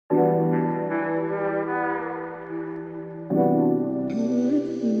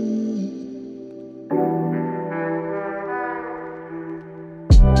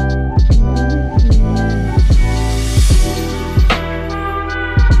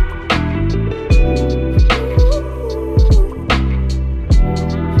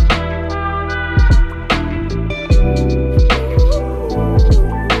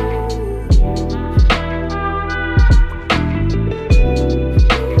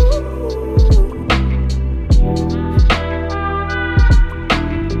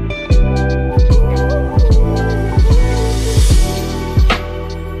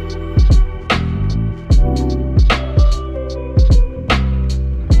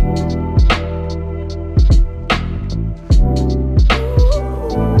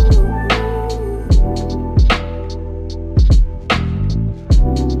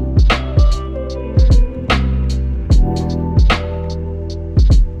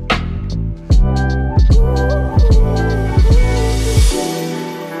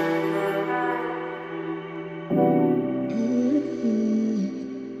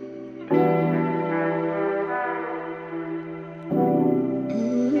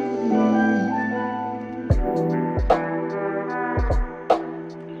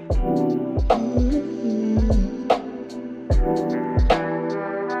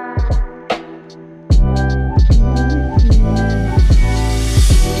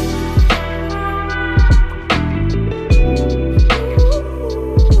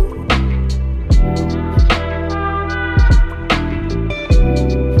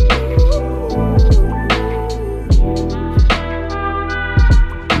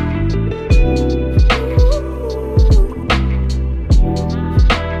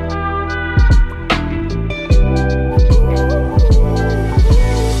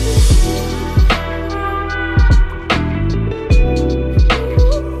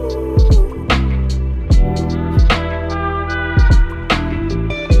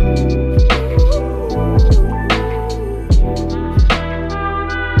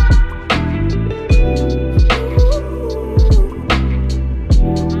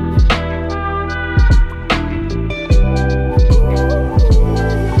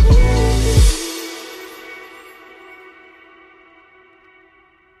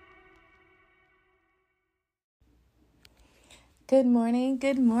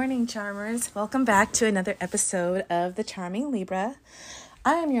Good morning, charmers. Welcome back to another episode of The Charming Libra.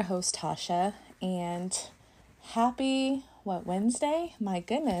 I am your host, Tasha, and happy, Wednesday? My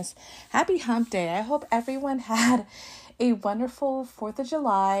goodness. Happy hump day. I hope everyone had a wonderful 4th of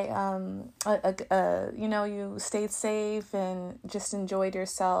July. You stayed safe and just enjoyed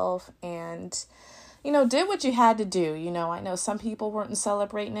yourself and, did what you had to do. I know some people weren't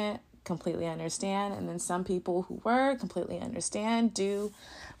celebrating it. Completely understand, and then some people who were completely understand, do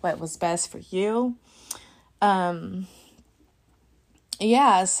what was best for you.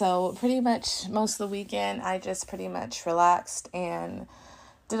 So pretty much most of the weekend I just pretty much relaxed and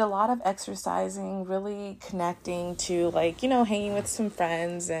did a lot of exercising, really connecting to hanging with some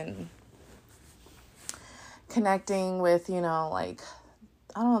friends and connecting with the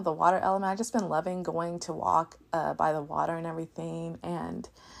water element. I've just been loving going to walk by the water and everything, and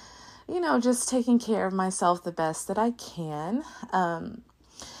just taking care of myself the best that I can.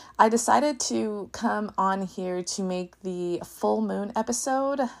 I decided to come on here to make the full moon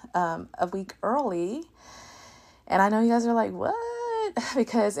episode a week early. And I know you guys are like, what?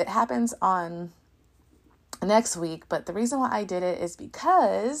 Because it happens on next week. But the reason why I did it is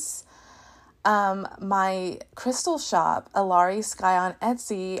because my crystal shop, Alari Sky on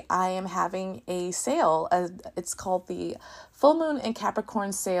Etsy, I am having a sale. It's called the Full Moon and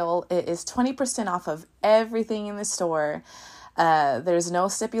Capricorn sale. It is 20% off of everything in the store. There's no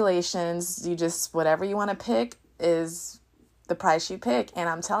stipulations. You just, whatever you want to pick is the price you pick. And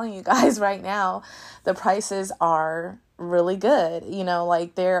I'm telling you guys right now, the prices are really good.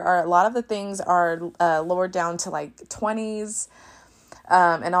 There are a lot of the things are lowered down to 20s.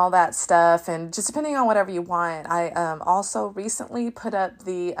 And all that stuff, and just depending on whatever you want. I also recently put up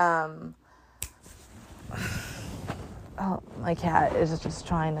the my cat is just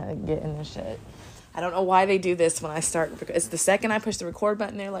trying to get in this shit. I don't know why they do this when I start. It's the second I push the record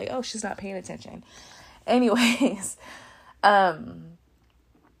button, they're like, oh, she's not paying attention. Anyways, so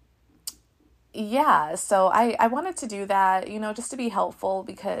I wanted to do that, just to be helpful,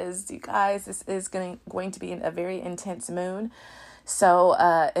 because you guys, this is going to be a very intense moon. So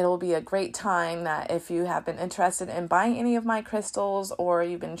it'll be a great time that if you have been interested in buying any of my crystals, or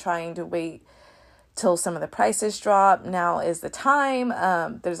you've been trying to wait till some of the prices drop, now is the time.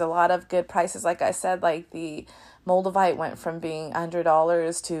 There's a lot of good prices. Like I said, the Moldavite went from being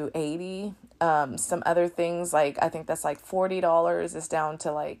 $100 to $80. Some other things, I think that's $40 is down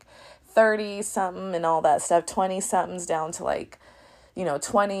to 30 something and all that stuff. 20 something's down to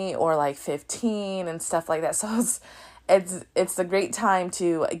 20 or 15 and stuff like that. So it's a great time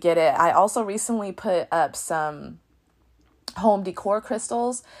to get it. I also recently put up some home decor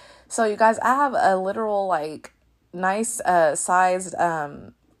crystals. So you guys, I have a literal nice sized,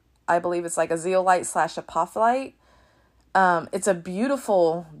 I believe it's a zeolite / apophyllite. It's a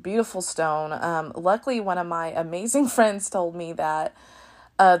beautiful, beautiful stone. Luckily, one of my amazing friends told me that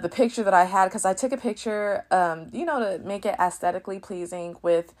the picture that I had, because I took a picture, to make it aesthetically pleasing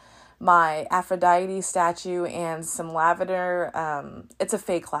with my Aphrodite statue and some lavender. It's a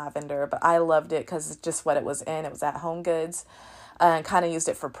fake lavender, but I loved it because it's just what it was in. It was at Home Goods, and kind of used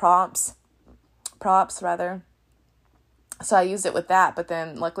it for props rather. So I used it with that, but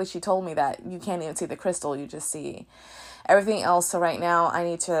then luckily she told me that you can't even see the crystal, you just see everything else. So right now I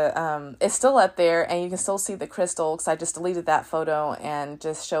need to, it's still up there and you can still see the crystal, because I just deleted that photo and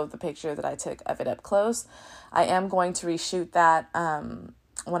just showed the picture that I took of it up close. I am going to reshoot that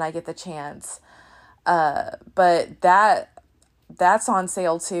when I get the chance. But that's on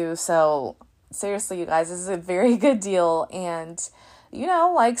sale too. So seriously, you guys, this is a very good deal, and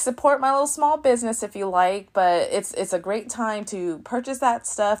support my little small business if you like, but it's a great time to purchase that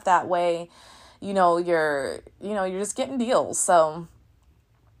stuff. That way, you're just getting deals. So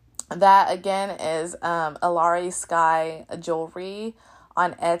that again is Alari Sky Jewelry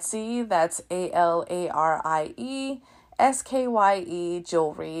on Etsy. That's ALARIE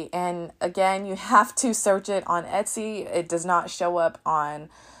Jewelry. And again, you have to search it on Etsy. It does not show up on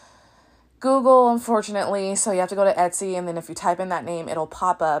Google, unfortunately. So you have to go to Etsy, and then if you type in that name, it'll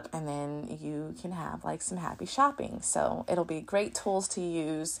pop up, and then you can have some happy shopping. So it'll be great tools to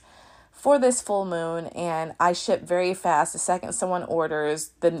use for this full moon. And I ship very fast. The second someone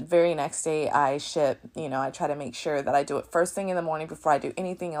orders, the very next day I ship. I try to make sure that I do it first thing in the morning before I do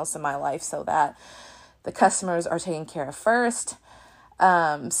anything else in my life, so that the customers are taken care of first.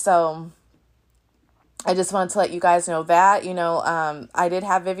 So I just wanted to let you guys know that, I did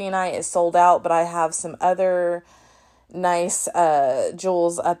have Vivianite, it sold out, but I have some other nice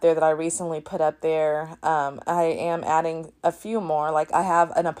jewels up there that I recently put up there. I am adding a few more. I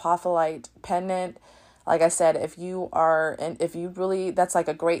have an apophyllite pendant, Like I said, if you are, and if you really, that's like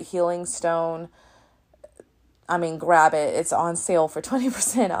a great healing stone. I mean, grab it. It's on sale for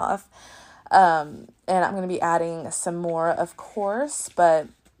 20% off. And I'm going to be adding some more, of course, but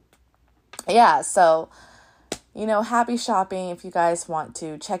yeah, so, happy shopping. If you guys want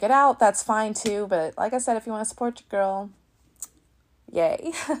to check it out, that's fine too. But like I said, if you want to support your girl,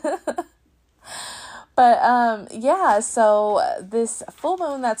 yay. But, yeah, so this full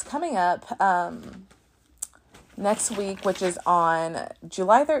moon that's coming up, next week, which is on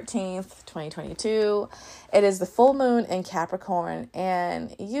July 13th, 2022. It is the full moon in Capricorn.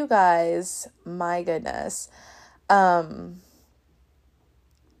 And you guys, my goodness,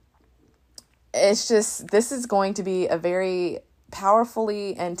 it's just, this is going to be a very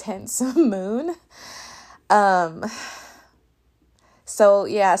powerfully intense moon. So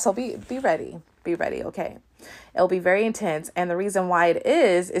yeah, so be ready. Be ready, okay? It'll be very intense. And the reason why it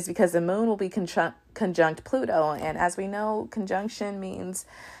is because the moon will be conjunct Pluto. And as we know, conjunction means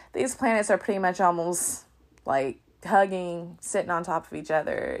these planets are pretty much almost like hugging, sitting on top of each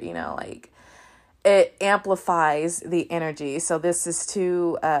other, like it amplifies the energy. So this is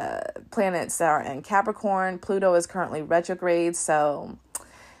two planets that are in Capricorn. Pluto is currently retrograde. So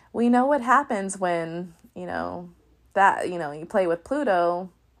we know what happens when, you play with Pluto,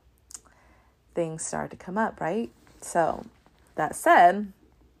 things start to come up, right? So that said,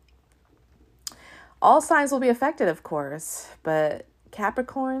 all signs will be affected, of course, but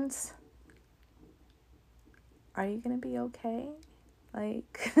Capricorns, are you going to be okay?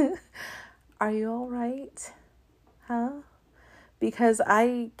 Like, are you all right? Huh? Because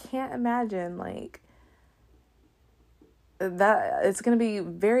I can't imagine, like, that it's going to be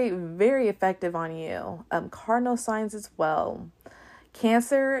very, very effective on you. Cardinal signs as well.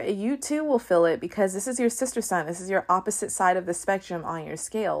 Cancer, you too will feel it because this is your sister sign. This is your opposite side of the spectrum on your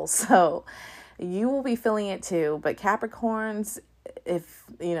scale. So you will be feeling it too. But Capricorns, if,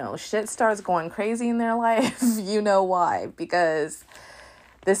 shit starts going crazy in their life, you know why. Because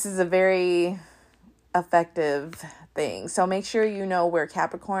this is a very effective thing. So make sure you know where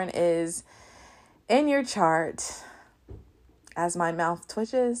Capricorn is in your chart. As my mouth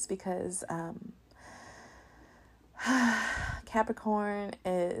twitches because Capricorn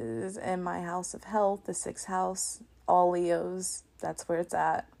is in my house of health, the 6th house, all Leos, that's where it's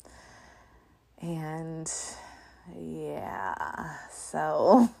at. And yeah,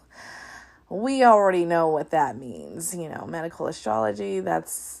 so we already know what that means. Medical astrology,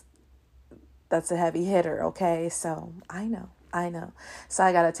 that's a heavy hitter, okay? So I know. So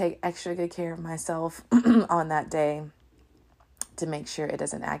I got to take extra good care of myself on that day to make sure it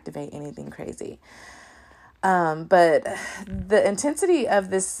doesn't activate anything crazy. But the intensity of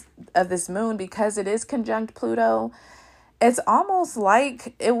this moon, because it is conjunct Pluto, it's almost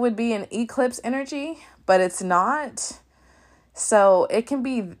like it would be an eclipse energy, but it's not. So it's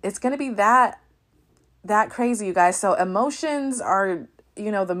going to be that crazy, you guys. So emotions are,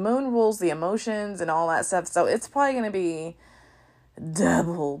 the moon rules the emotions and all that stuff. So it's probably going to be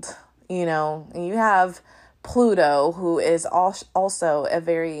doubled, and you have Pluto, who is also a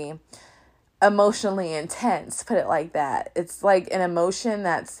very emotionally intense, put it like that. It's like an emotion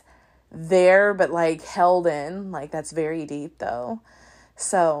that's there, but like held in, like that's very deep though.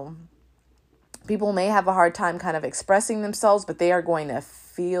 So people may have a hard time kind of expressing themselves, but they are going to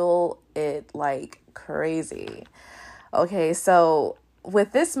feel it like crazy. Okay, so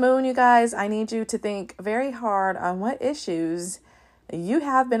with this moon, you guys, I need you to think very hard on what issues you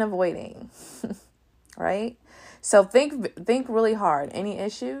have been avoiding. Right? So think really hard. Any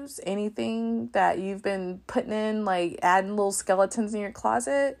issues, anything that you've been putting in, like adding little skeletons in your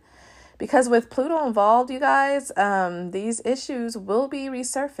closet, because with Pluto involved, you guys, these issues will be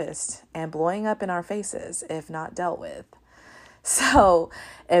resurfaced and blowing up in our faces if not dealt with. So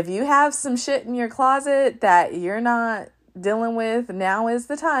if you have some shit in your closet that you're not dealing with, now is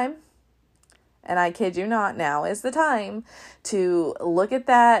the time. And I kid you not, now is the time to look at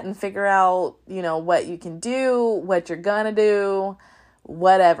that and figure out, what you can do, what you're gonna do,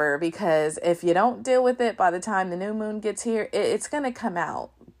 whatever. Because if you don't deal with it by the time the new moon gets here, it's gonna come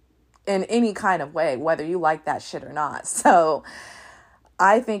out in any kind of way, whether you like that shit or not. So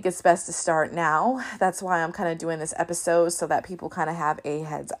I think it's best to start now. That's why I'm kind of doing this episode, so that people kind of have a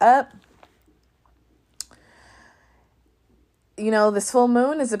heads up. This full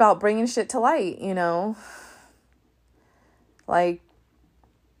moon is about bringing shit to light, like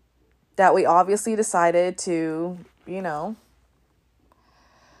that we obviously decided to,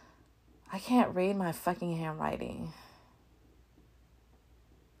 I can't read my fucking handwriting.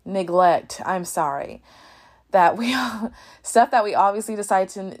 Neglect. I'm sorry. that we stuff that we obviously decide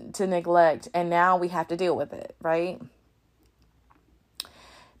to neglect, and now we have to deal with it, right?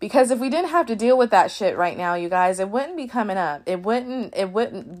 Because if we didn't have to deal with that shit right now, you guys, it wouldn't be coming up.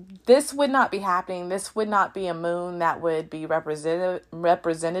 This would not be happening. This would not be a moon that would be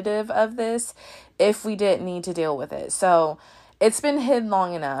representative of this if we didn't need to deal with it. So it's been hidden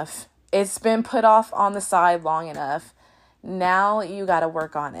long enough. It's been put off on the side long enough. Now you got to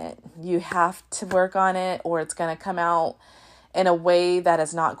work on it. You have to work on it, or it's going to come out in a way that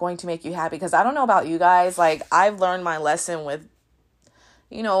is not going to make you happy. Because I don't know about you guys. Like, I've learned my lesson with,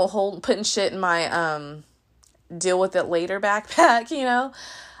 putting shit in my deal with it later backpack,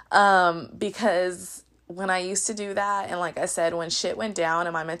 because when I used to do that, and like I said, when shit went down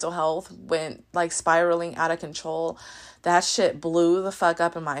and my mental health went like spiraling out of control, that shit blew the fuck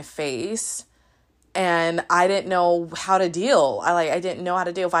up in my face. And I didn't know how to deal. I didn't know how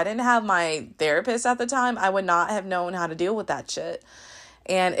to deal. If I didn't have my therapist at the time, I would not have known how to deal with that shit.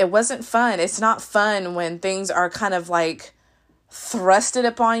 And it wasn't fun. It's not fun when things are kind of like thrusted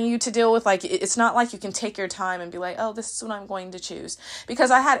upon you to deal with. Like, it's not like you can take your time and be like, oh, this is what I'm going to choose.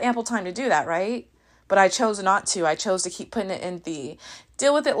 Because I had ample time to do that, right? But I chose not to. I chose to keep putting it in the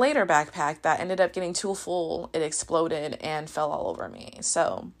deal with it later backpack that ended up getting too full. It exploded and fell all over me.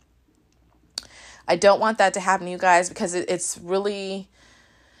 So I don't want that to happen to you guys, because it's way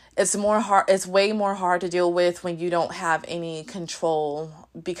more hard to deal with when you don't have any control,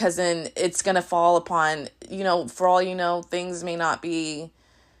 because then it's going to fall upon, for all you know, things may not be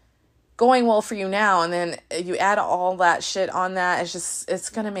going well for you now. And then you add all that shit on that. It's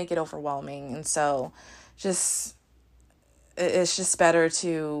going to make it overwhelming. And so it's just better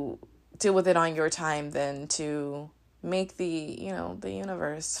to deal with it on your time than to make the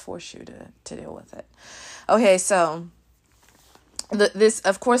universe force you to deal with it. Okay, so this,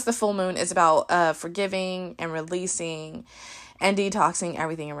 of course, the full moon is about forgiving and releasing and detoxing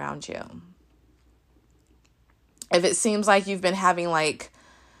everything around you. If it seems like you've been having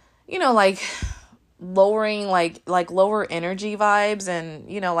lowering, lower energy vibes, and,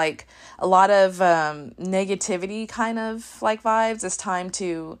 like a lot of negativity kind of like vibes, it's time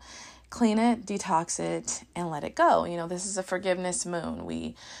to clean it, detox it, and let it go. This is a forgiveness moon.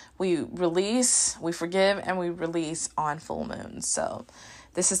 We release, we forgive, and we release on full moons. So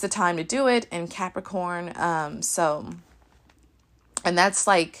this is the time to do it in Capricorn. And that's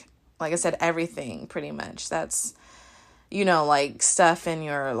like I said, everything pretty much. That's, like stuff in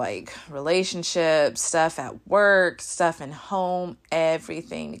your like relationships, stuff at work, stuff in home,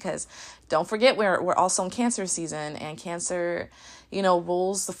 everything. Because don't forget, we're also in Cancer season, and Cancer,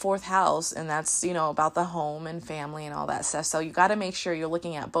 rules the 4th house, and that's, about the home and family and all that stuff. So you got to make sure you're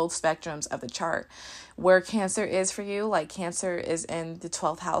looking at both spectrums of the chart. Where Cancer is for you, like Cancer is in the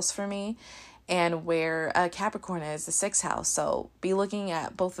 12th house for me, and where Capricorn is the 6th house. So be looking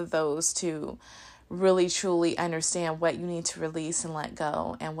at both of those to really truly understand what you need to release and let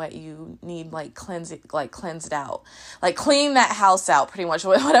go, and what you need cleansed out, like clean that house out, pretty much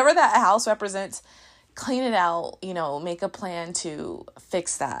whatever that house represents. Clean it out, make a plan to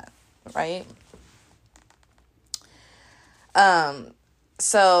fix that, right?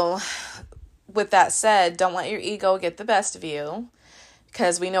 So with that said, don't let your ego get the best of you,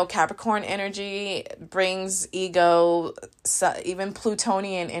 because we know Capricorn energy brings ego. So even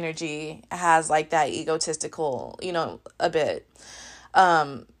Plutonian energy has like that egotistical, a bit.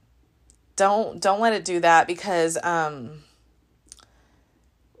 Don't let it do that, because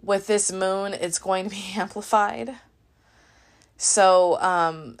with this moon, it's going to be amplified.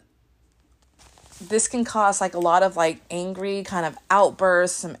 So this can cause like a lot of like angry kind of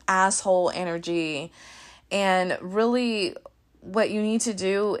outbursts, some asshole energy. And really what you need to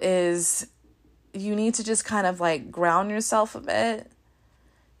do is you need to just kind of like ground yourself a bit,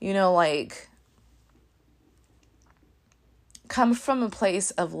 like come from a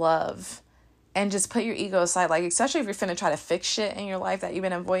place of love. And just put your ego aside, like, especially if you're finna try to fix shit in your life that you've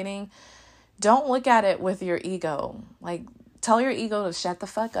been avoiding. Don't look at it with your ego. Like, tell your ego to shut the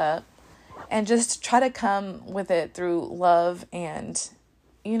fuck up, and just try to come with it through love and,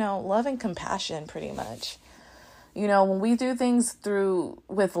 love and compassion, pretty much. When we do things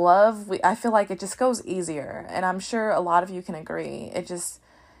with love, I feel like it just goes easier. And I'm sure a lot of you can agree.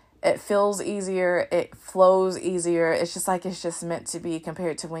 It feels easier. It flows easier. It's just meant to be,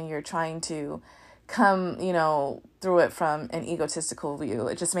 compared to when you're trying to come, through it from an egotistical view.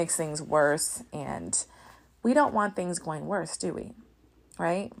 It just makes things worse. And we don't want things going worse, do we?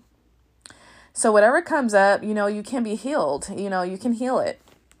 Right? So whatever comes up, you can be healed. You can heal it.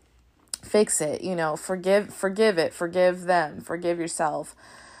 Fix it. Forgive it. Forgive them. Forgive yourself.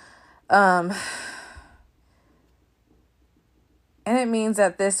 And it means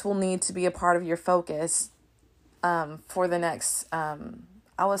that this will need to be a part of your focus for the next, I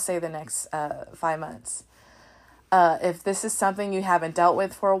would say the next 5 months. If this is something you haven't dealt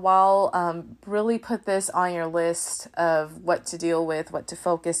with for a while, really put this on your list of what to deal with, what to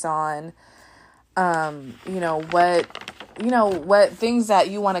focus on, what things that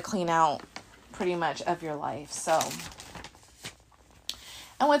you want to clean out pretty much of your life. So,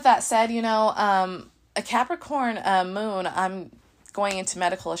 and with that said, a Capricorn moon, I'm going into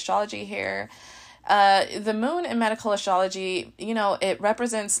medical astrology here. The moon in medical astrology, it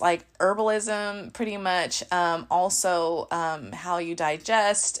represents like herbalism pretty much. Also, how you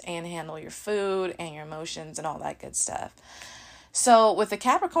digest and handle your food and your emotions and all that good stuff. So with the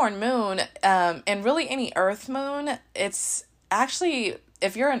Capricorn moon, and really any earth moon, it's actually,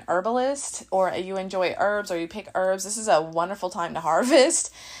 if you're an herbalist or you enjoy herbs or you pick herbs, this is a wonderful time to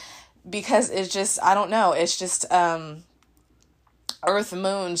harvest, because it's just, I don't know, it's just, earth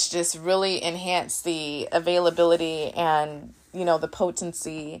moons just really enhance the availability and, the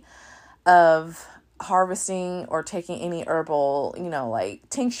potency of harvesting or taking any herbal, like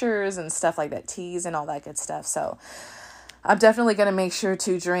tinctures and stuff like that, teas and all that good stuff. So I'm definitely going to make sure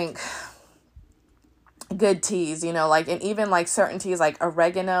to drink good teas, and even like certain teas like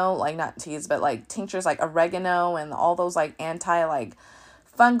oregano, like not teas, but like tinctures like oregano and all those like anti like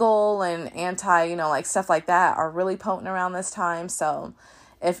fungal and anti, like stuff like that are really potent around this time. So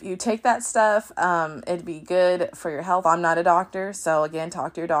if you take that stuff, it'd be good for your health. I'm not a doctor, so again,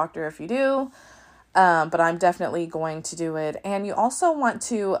 talk to your doctor if you do. But I'm definitely going to do it. And you also want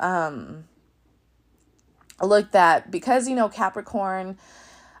to look that, because Capricorn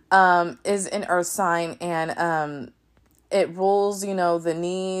is an earth sign, and it rules the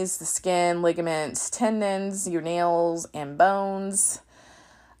knees, the skin, ligaments, tendons, your nails and bones.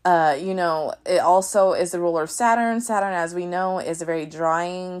 It also is the ruler of Saturn. Saturn, as we know, is a very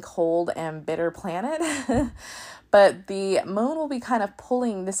drying, cold, and bitter planet. But the moon will be kind of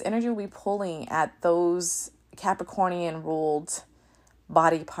pulling, this energy will be pulling at those Capricornian ruled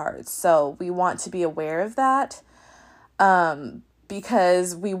body parts. So we want to be aware of that,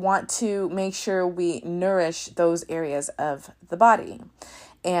 because we want to make sure we nourish those areas of the body.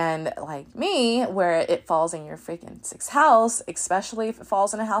 And like me, where it falls in your freaking sixth house, especially if it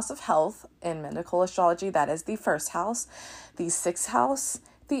falls in a house of health in medical astrology, that is the first house, the sixth house,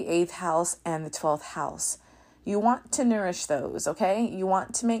 the eighth house, and the 12th house. You want to nourish those, okay? You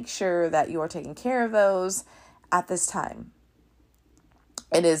want to make sure that you are taking care of those at this time.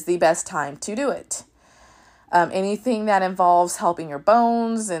 It is the best time to do it. Anything that involves helping your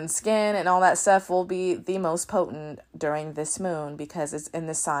bones and skin and all that stuff will be the most potent during this moon, because it's in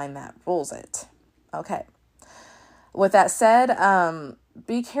the sign that rules it. Okay. With that said,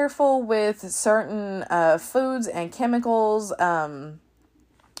 be careful with certain foods and chemicals.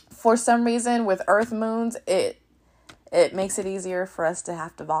 For some reason, with earth moons, it makes it easier for us to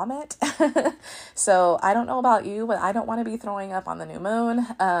have to vomit. So I don't know about you, but I don't want to be throwing up on the new moon.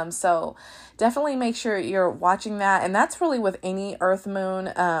 So definitely make sure you're watching that. And that's really with any earth moon.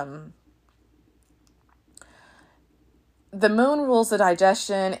 The moon rules the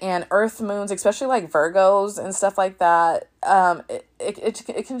digestion, and earth moons, especially like Virgos and stuff like that,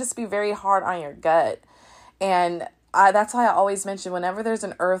 it can just be very hard on your gut. And that's why I always mention, whenever there's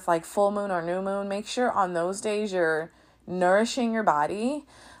an earth like full moon or new moon, make sure on those days you're nourishing your body.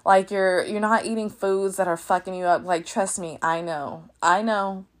 Like you're not eating foods that are fucking you up. Like, trust me, I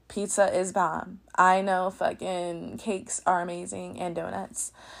know pizza is bomb. I know fucking cakes are amazing, and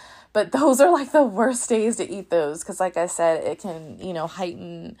donuts. But those are like the worst days to eat those, because like I said, it can,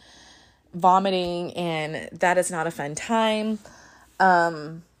 heighten vomiting, and that is not a fun time.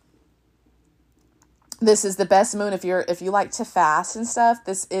 This is the best moon if you like to fast and stuff.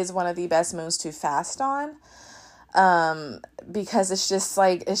 This is one of the best moons to fast on, because it's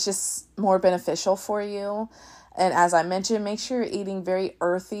just more beneficial for you. And as I mentioned, make sure you're eating very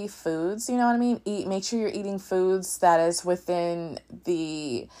earthy foods. You know what I mean? Make sure you're eating foods that is within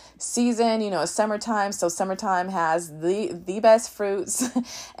the season. It's summertime, so summertime has the best fruits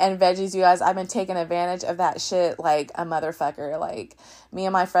and veggies, you guys. I've been taking advantage of that shit like a motherfucker. Like, me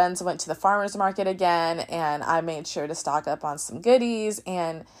and my friends went to the farmer's market again, and I made sure to stock up on some goodies.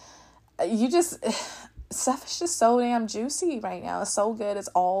 And stuff is just so damn juicy right now. It's so good. It's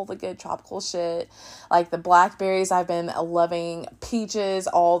all the good tropical shit. Like the blackberries, I've been loving. Peaches,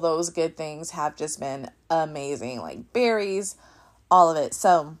 all those good things have just been amazing. Like berries, all of it.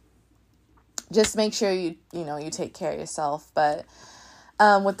 So just make sure you take care of yourself. But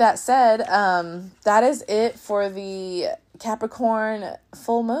with that said, that is it for the Capricorn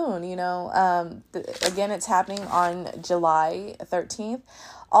full moon, again, it's happening on July 13th.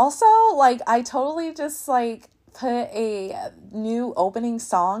 Also, like, I totally just, like, put a new opening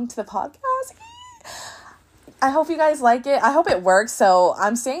song to the podcast. I hope you guys like it. I hope it works. So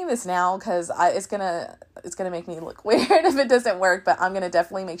I'm saying this now because it's gonna make me look weird if it doesn't work, but I'm gonna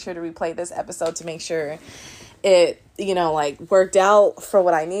definitely make sure to replay this episode to make sure it, like, worked out for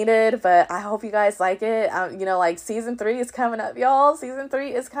what I needed. But I hope you guys like it. Like, season 3 is coming up, y'all. Season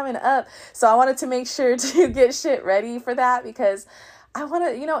 3 is coming up. So I wanted to make sure to get shit ready for that, because I want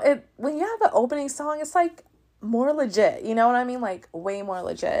to, when you have an opening song, it's like more legit, you know what I mean? Like, way more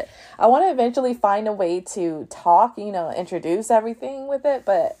legit. I want to eventually find a way to talk, introduce everything with it.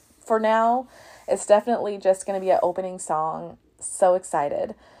 But for now, it's definitely just going to be an opening song. So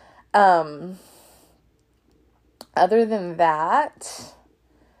excited. Other than that,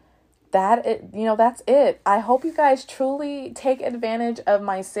 that's it. I hope you guys truly take advantage of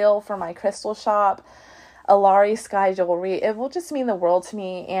my sale for my crystal shop, Alari Sky Jewelry. It will just mean the world to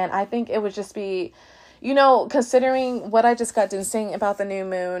me. And I think it would just be, considering what I just got done saying about the new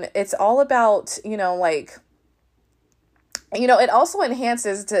moon, it's all about, it also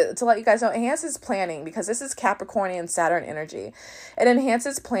enhances, to let you guys know, enhances planning, because this is Capricornian Saturn energy. It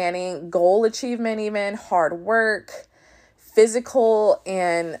enhances planning, goal achievement, even hard work, physical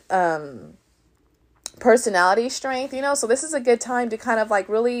and personality strength, so this is a good time to kind of like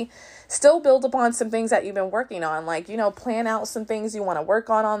really still build upon some things that you've been working on, like, plan out some things you want to work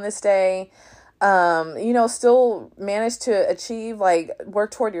on this day. Still manage to achieve, like,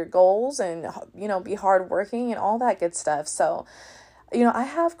 work toward your goals and, be hardworking and all that good stuff. So, I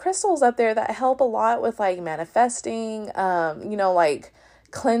have crystals up there that help a lot with, like, manifesting, like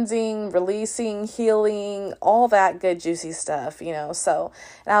cleansing, releasing, healing, all that good juicy stuff, so,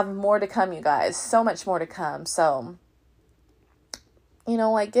 and I have more to come, you guys, so much more to come. So,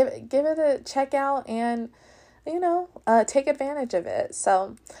 like, give it a check out and, take advantage of it.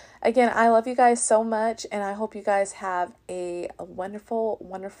 So again, I love you guys so much, and I hope you guys have a wonderful,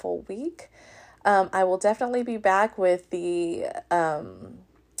 wonderful week. I will definitely be back with the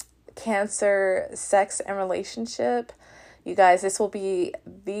Cancer, sex, and relationship. You guys, this will be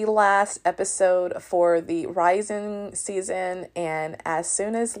the last episode for the rising season, and as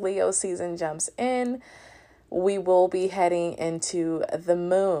soon as Leo season jumps in, we will be heading into the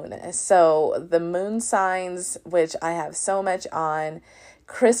moon. So the moon signs, which I have so much on,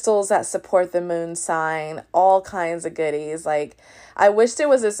 crystals that support the moon sign, all kinds of goodies. Like, I wish there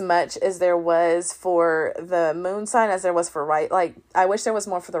was as much as there was for the moon sign as there was for I wish there was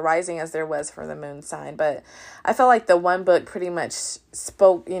more for the rising as there was for the moon sign. But I felt like the one book pretty much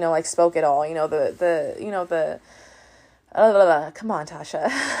spoke it all. Come on,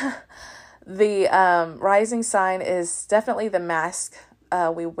 Tasha. The rising sign is definitely the mask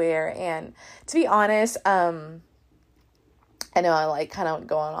we wear. And to be honest, I know I like kind of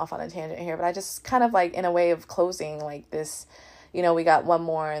going off on a tangent here, but I just kind of like in a way of closing like this, we got one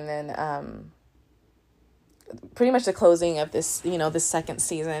more, and then pretty much the closing of this, the second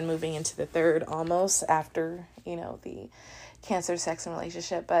season, moving into the third almost after, the Cancer, sex, and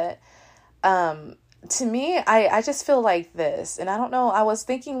relationship. But to me, I just feel like this, and I don't know, I was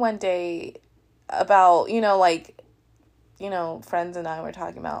thinking one day about, friends and I were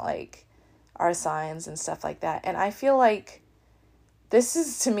talking about like our signs and stuff like that. And I feel like this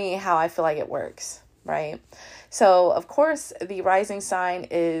is, to me, how I feel like it works, right? So, of course, the rising sign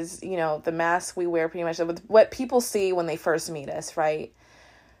is, the mask we wear, pretty much what people see when they first meet us, right?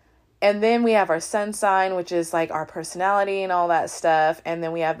 And then we have our sun sign, which is like our personality and all that stuff. And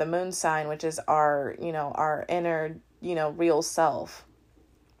then we have the moon sign, which is our, our inner, real self,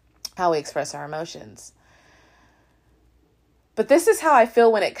 how we express our emotions. But this is how I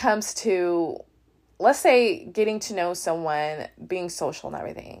feel when it comes to, let's say, getting to know someone, being social and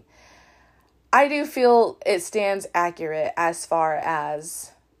everything. I do feel it stands accurate as far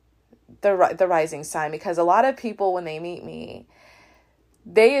as the rising sign, because a lot of people, when they meet me,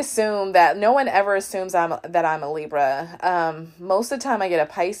 they assume that no one ever assumes that I'm a Libra. Most of the time I get a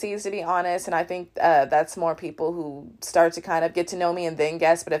Pisces, to be honest. And I think that's more people who start to kind of get to know me and then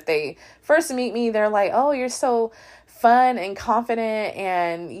guess. But if they first meet me, they're like, oh, you're so fun and confident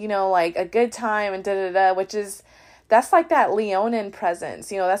and, like a good time and that's like that Leonin presence.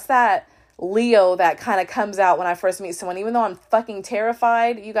 That's that Leo that kind of comes out when I first meet someone, even though I'm fucking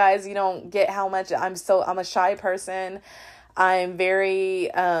terrified. You guys, you don't get how much I'm a shy person. I'm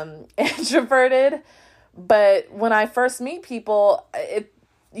very introverted, but when I first meet people,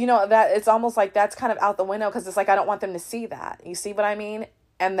 that it's almost like that's kind of out the window, because it's like I don't want them to see that. You see what I mean?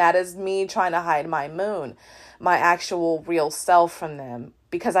 And that is me trying to hide my moon, my actual real self from them,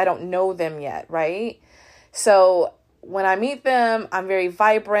 because I don't know them yet, right? So when I meet them, I'm very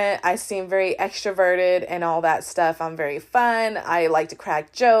vibrant. I seem very extroverted and all that stuff. I'm very fun. I like to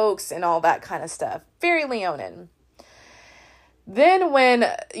crack jokes and all that kind of stuff. Very Leonin. Then when,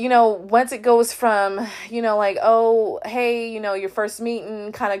 once it goes from, like, oh, hey, your first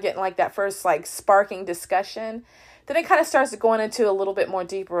meeting, kind of getting like that first like sparking discussion, then it kind of starts going into a little bit more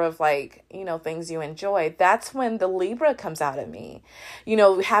deeper of like, things you enjoy. That's when the Libra comes out of me,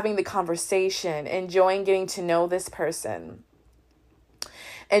 having the conversation, enjoying getting to know this person,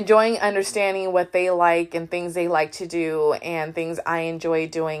 enjoying understanding what they like and things they like to do and things I enjoy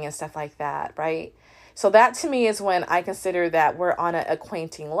doing and stuff like that, right? So that to me is when I consider that we're on an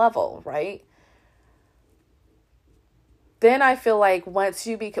acquainting level, right? Then I feel like once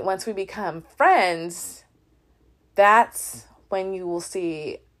we become friends, that's when you will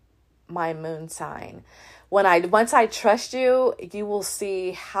see my moon sign. Once I trust you, you will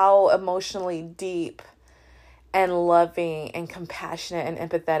see how emotionally deep and loving and compassionate and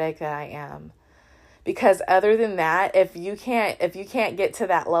empathetic that I am. Because other than that, if you can't get to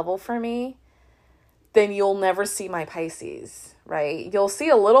that level for me, then you'll never see my Pisces, right? You'll see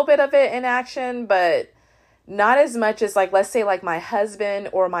a little bit of it in action, but not as much as like, let's say like my husband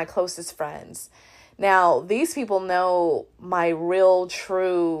or my closest friends. Now, these people know my real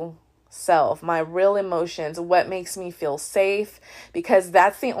true self, my real emotions, what makes me feel safe, because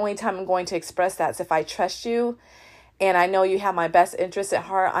that's the only time I'm going to express that. So if I trust you and I know you have my best interest at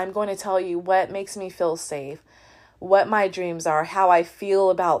heart, I'm going to tell you what makes me feel safe, what my dreams are, how I feel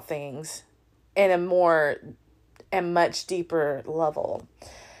about things, in a more and much deeper level.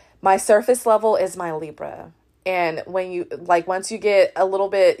 My surface level is my Libra. And when you once you get a little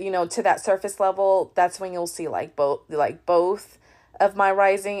bit, to that surface level, that's when you'll see both of my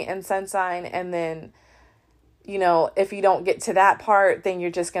rising and sun sign. And then, if you don't get to that part, then you're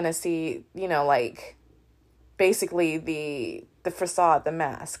just going to see, basically the facade, the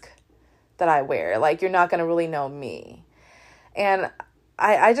mask that I wear. Like, you're not going to really know me. And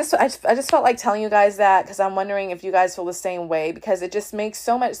I just felt like telling you guys that, because I'm wondering if you guys feel the same way, because it just makes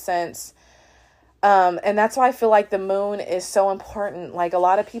so much sense. And that's why I feel like the moon is so important. Like, a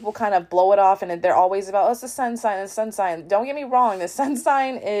lot of people kind of blow it off and they're always about, oh, it's the sun sign. Don't get me wrong. The sun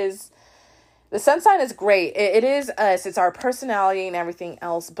sign is great. It is us. It's our personality and everything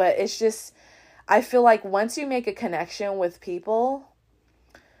else. But it's just, I feel like once you make a connection with people,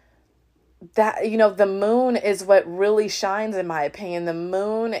 that, the moon is what really shines, in my opinion. The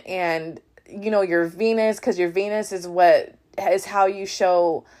moon and, your Venus, because your Venus is how you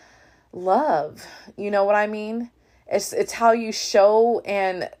show love. You know what I mean? It's how you show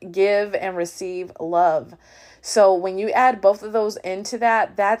and give and receive love. So when you add both of those into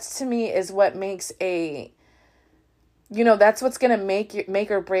that's to me is what makes that's what's going to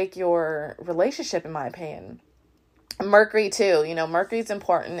make or break your relationship, in my opinion. Mercury too, Mercury's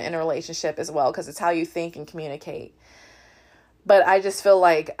important in a relationship as well, because it's how you think and communicate. But I just feel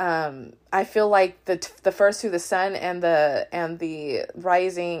like, the first two, the sun and the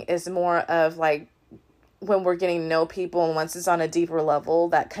rising, is more of like when we're getting to know people, and once it's on a deeper level,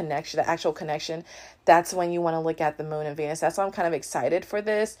 that connection, the actual connection, that's when you want to look at the moon and Venus. That's why I'm kind of excited for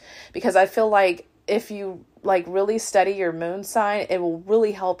this, because I feel like if you really study your moon sign, it will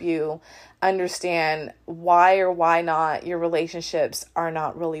really help you understand why or why not your relationships are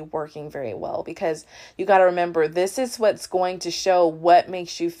not really working very well. Because you got to remember, this is what's going to show what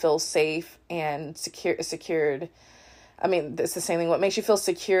makes you feel safe and secured. I mean, it's the same thing. What makes you feel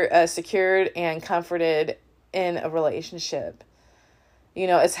secured and comforted in a relationship.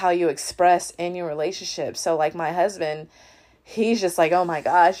 It's how you express in your relationship. So like my husband, he's just like, oh my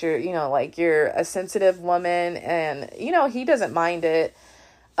gosh, you're a sensitive woman, and, he doesn't mind it.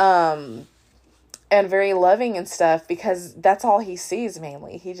 And very loving and stuff, because that's all he sees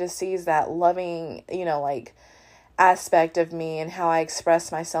mainly. He just sees that loving, aspect of me and how I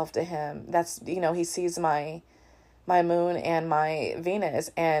express myself to him. That's, he sees my moon and my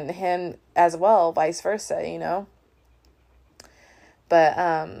Venus, and him as well, vice versa, But,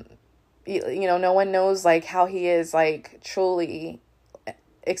 no one knows how he is truly,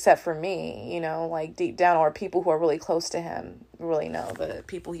 except for me, deep down, or people who are really close to him really know, the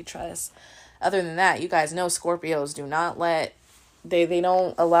people he trusts. Other than that, you guys know Scorpios do not they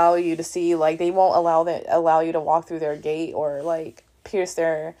don't allow you to see, they won't allow you to walk through their gate or pierce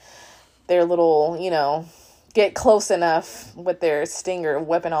their little, get close enough with their stinger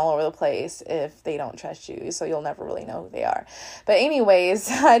whipping all over the place if they don't trust you. So you'll never really know who they are. But anyways,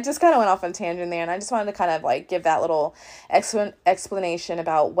 I just kind of went off on a tangent there, and I just wanted to kind of like give that little explanation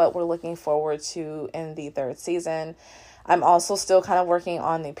about what we're looking forward to in the third season. I'm also still kind of working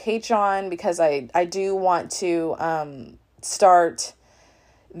on the Patreon because I do want to start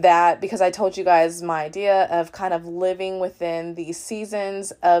that, because I told you guys my idea of kind of living within the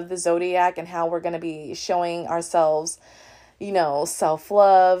seasons of the zodiac and how we're going to be showing ourselves,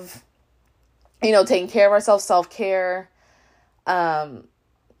 self-love, taking care of ourselves, self-care,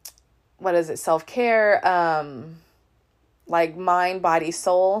 self-care, like mind, body,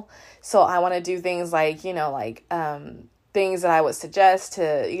 soul. So I want to do things like, things that I would suggest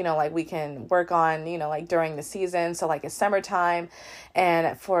to, we can work on, during the season. So like it's summertime,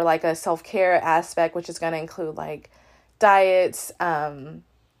 and for like a self-care aspect, which is going to include like diets. Not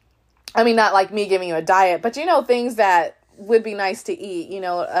like me giving you a diet, but things that would be nice to eat,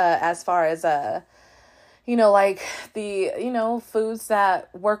 as far as, like the, foods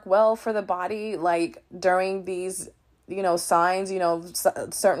that work well for the body, like during these, signs,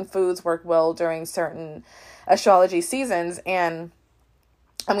 certain foods work well during certain astrology seasons, and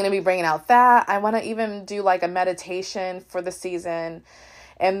I'm going to be bringing out that. I want to even do like a meditation for the season,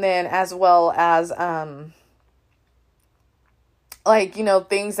 and then as well as other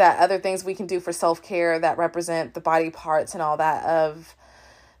things we can do for self-care that represent the body parts and all that of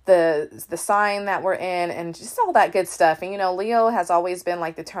the sign that we're in, and just all that good stuff. And Leo has always been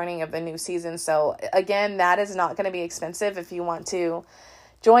like the turning of the new season, so again, that is not going to be expensive if you want to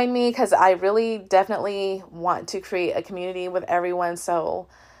join me, because I really definitely want to create a community with everyone. So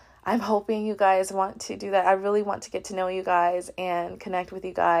I'm hoping you guys want to do that. I really want to get to know you guys and connect with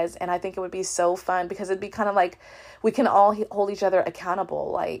you guys. And I think it would be so fun, because it'd be kind of like we can all hold each other accountable.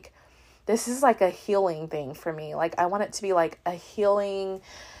 Like, this is like a healing thing for me. Like, I want it to be like a healing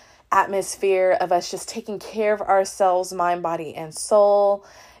atmosphere of us just taking care of ourselves, mind, body, and soul.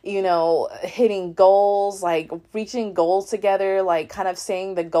 Hitting goals, like reaching goals together, like kind of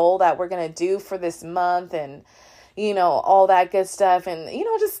saying the goal that we're going to do for this month, and, all that good stuff. And,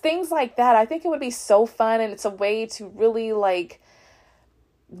 just things like that. I think it would be so fun. And it's a way to really like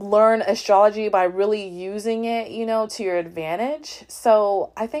learn astrology by really using it, to your advantage.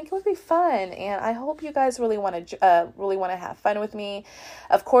 So I think it would be fun. And I hope you guys really want to have fun with me.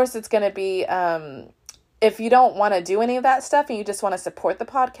 Of course, it's going to be, if you don't want to do any of that stuff and you just want to support the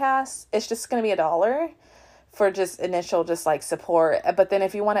podcast, it's just going to be $1 for just initial, just like support. But then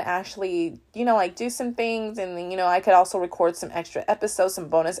if you want to actually, do some things, and then, I could also record some extra episodes, some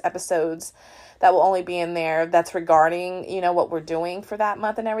bonus episodes that will only be in there that's regarding, what we're doing for that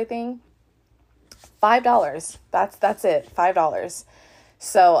month and everything. $5. That's it. $5.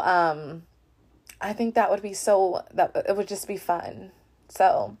 So, I think that would be that it would just be fun.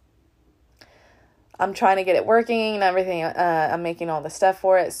 So I'm trying to get it working and everything. I'm making all the stuff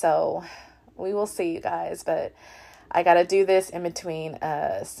for it. So we will see, you guys. But I got to do this in between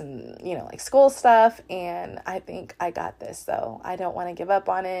some, like school stuff. And I think I got this. So I don't want to give up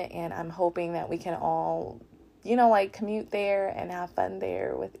on it. And I'm hoping that we can all, commute there and have fun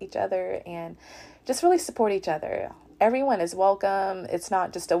there with each other and just really support each other. Everyone is welcome. It's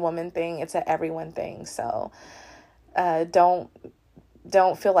not just a woman thing. It's an everyone thing. So don't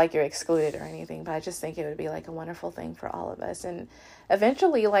feel like you're excluded or anything, but I just think it would be like a wonderful thing for all of us. And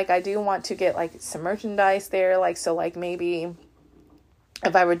eventually, like, I do want to get like some merchandise there. Like, so like maybe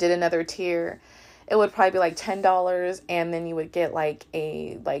if I did another tier, it would probably be like $10, and then you would get like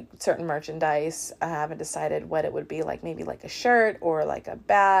certain merchandise. I haven't decided what it would be, like maybe like a shirt or like a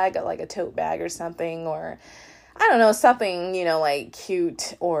bag, like a tote bag or something, or I don't know, something, like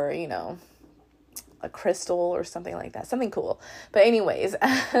cute, or, a crystal or something like that, something cool. But anyways,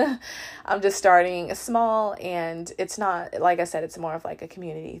 I'm just starting small, and it's not, like I said, it's more of like a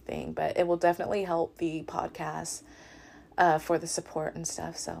community thing, but it will definitely help the podcast for the support and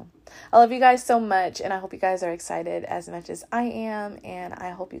stuff. So I love you guys so much, and I hope you guys are excited as much as I am, and I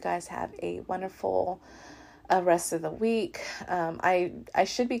hope you guys have a wonderful rest of the week. I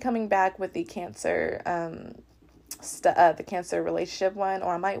should be coming back with the Cancer the Cancer relationship one,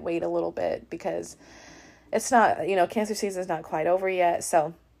 or I might wait a little bit because it's not, Cancer season is not quite over yet.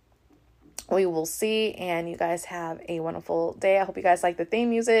 So we will see, and you guys have a wonderful day. I hope you guys like the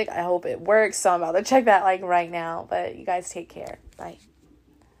theme music. I hope it works. So I'm about to check that like right now, but you guys take care. Bye.